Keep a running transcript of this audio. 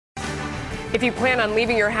If you plan on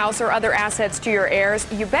leaving your house or other assets to your heirs,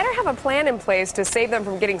 you better have a plan in place to save them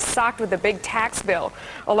from getting socked with a big tax bill.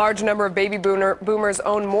 A large number of baby boomers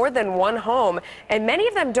own more than one home, and many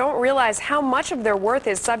of them don't realize how much of their worth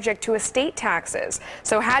is subject to estate taxes.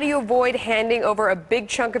 So how do you avoid handing over a big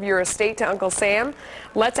chunk of your estate to Uncle Sam?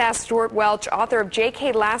 Let's ask Stewart Welch, author of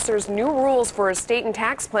J.K. Lasser's New Rules for Estate and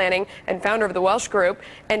Tax Planning and founder of the Welch Group,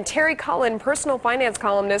 and Terry Cullen, personal finance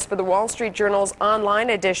columnist for the Wall Street Journal's online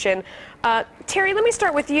edition. Terry, let me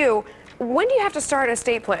start with you. When do you have to start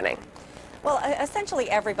estate planning? Well, essentially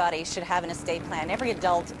everybody should have an estate plan. Every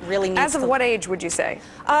adult really needs As of what age would you say?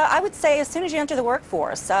 I would say as soon as you enter the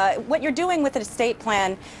workforce. What you're doing with an estate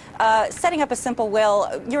plan, setting up a simple will,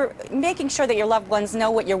 you're making sure that your loved ones know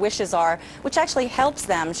what your wishes are, which actually helps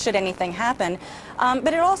them should anything happen.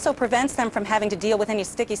 But it also prevents them from having to deal with any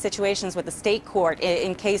sticky situations with the state court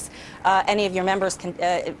in case any of your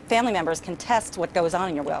family members contest what goes on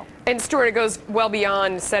in your will. And Stuart, it goes well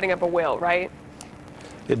beyond setting up a will, right?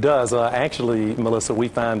 It does. Actually, Melissa, we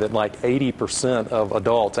find that like 80% of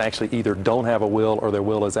adults actually either don't have a will or their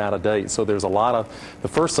will is out of date. So there's a lot of, the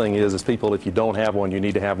first thing is people, if you don't have one, you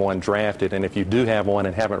need to have one drafted. And if you do have one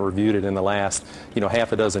and haven't reviewed it in the last,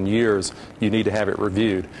 half a dozen years, you need to have it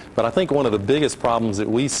reviewed. But I think one of the biggest problems that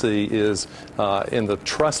we see is in the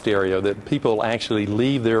trust area, that people actually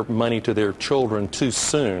leave their money to their children too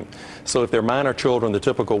soon. So if they're minor children, the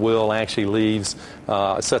typical will actually leaves,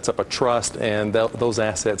 sets up a trust, and those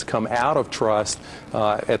assets come out of trust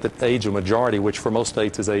at the age of majority, which for most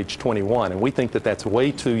states is age 21. And we think that that's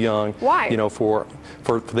way too young. Why?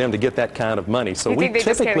 For them to get that kind of money. So you think they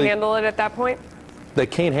just can't handle it at that point? They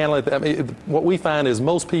can't handle it. I mean, what we find is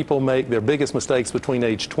most people make their biggest mistakes between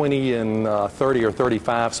age 20 and 30 or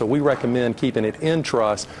 35. So we recommend keeping it in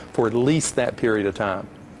trust for at least that period of time.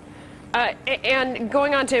 And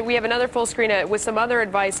going on to, we have another full screen with some other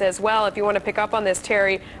advice as well, if you want to pick up on this,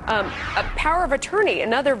 Terry. A power of attorney,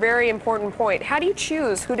 another very important point. How do you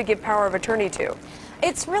choose who to give power of attorney to?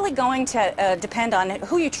 It's really going to depend on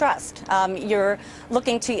who you trust. You're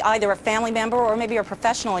looking to either a family member or maybe a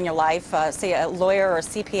professional in your life, say a lawyer or a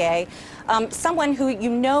CPA, someone who you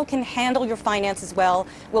know can handle your finances well,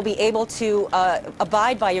 will be able to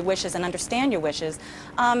abide by your wishes and understand your wishes.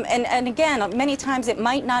 And again, many times it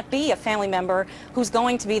might not be a family member who's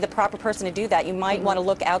going to be the proper person to do that. You might want to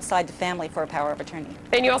look outside the family for a power of attorney.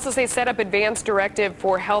 And you also say set up advance directive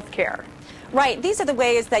for health care. Right. These are the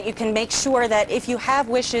ways that you can make sure that if you have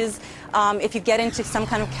wishes, if you get into some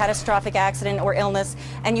kind of catastrophic accident or illness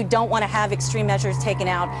and you don't want to have extreme measures taken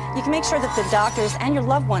out, you can make sure that the doctors and your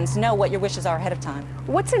loved ones know what your wishes are ahead of time.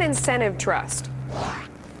 What's an incentive trust?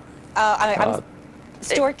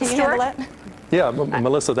 Stuart, can you handle that? Yeah,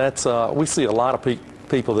 Melissa, that's we see a lot of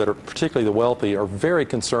people that are particularly the wealthy are very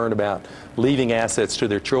concerned about leaving assets to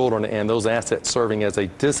their children and those assets serving as a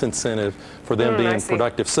disincentive for them being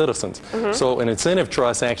productive citizens. So an incentive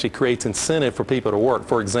trust actually creates incentive for people to work.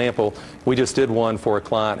 For example, we just did one for a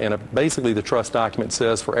client, and basically the trust document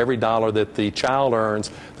says for every $1 that the child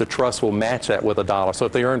earns, the trust will match that with $1. So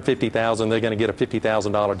if they earn $50,000, they're going to get a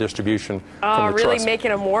 $50,000 distribution from the really trust.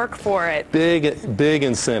 Making them work for it. Big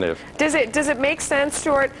incentive. Does it make sense,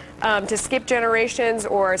 Stuart, to skip generations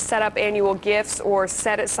or set up annual gifts or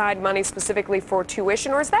set aside money specifically for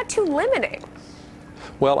tuition, or is that too limiting?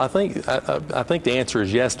 Well, I think the answer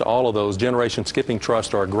is yes to all of those. Generation skipping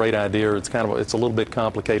trusts are a great idea. It's a little bit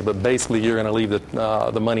complicated, but basically you're going to leave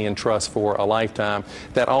the money in trust for a lifetime.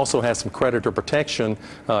 That also has some creditor protection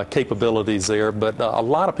capabilities there, but a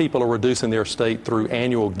lot of people are reducing their estate through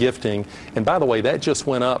annual gifting. And by the way, that just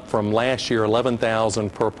went up from last year,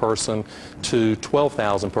 $11,000 per person to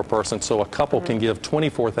 $12,000 per person. So a couple can give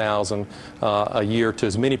 $24,000 a year to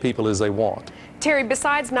as many people as they want. Terry,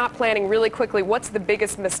 besides not planning really quickly, what's the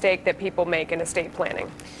biggest mistake that people make in estate planning?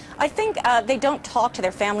 I think they don't talk to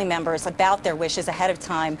their family members about their wishes ahead of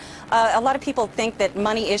time. A lot of people think that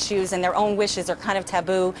money issues and their own wishes are kind of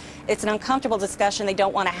taboo. It's an uncomfortable discussion. They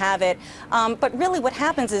don't want to have it. But really what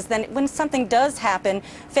happens is then when something does happen,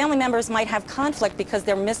 family members might have conflict because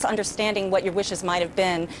they're misunderstanding what your wishes might have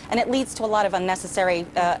been, and it leads to a lot of unnecessary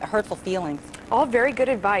hurtful feelings. All very good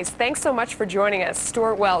advice. Thanks so much for joining us.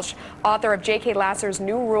 Stewart Welch, author of J.K. Lasser's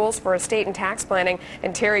New Rules for Estate and Tax Planning,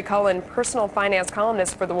 and Terry Cullen, personal finance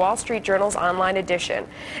columnist for the Wall Street Journal's online edition.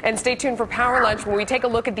 And stay tuned for Power Lunch when we take a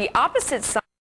look at the opposite side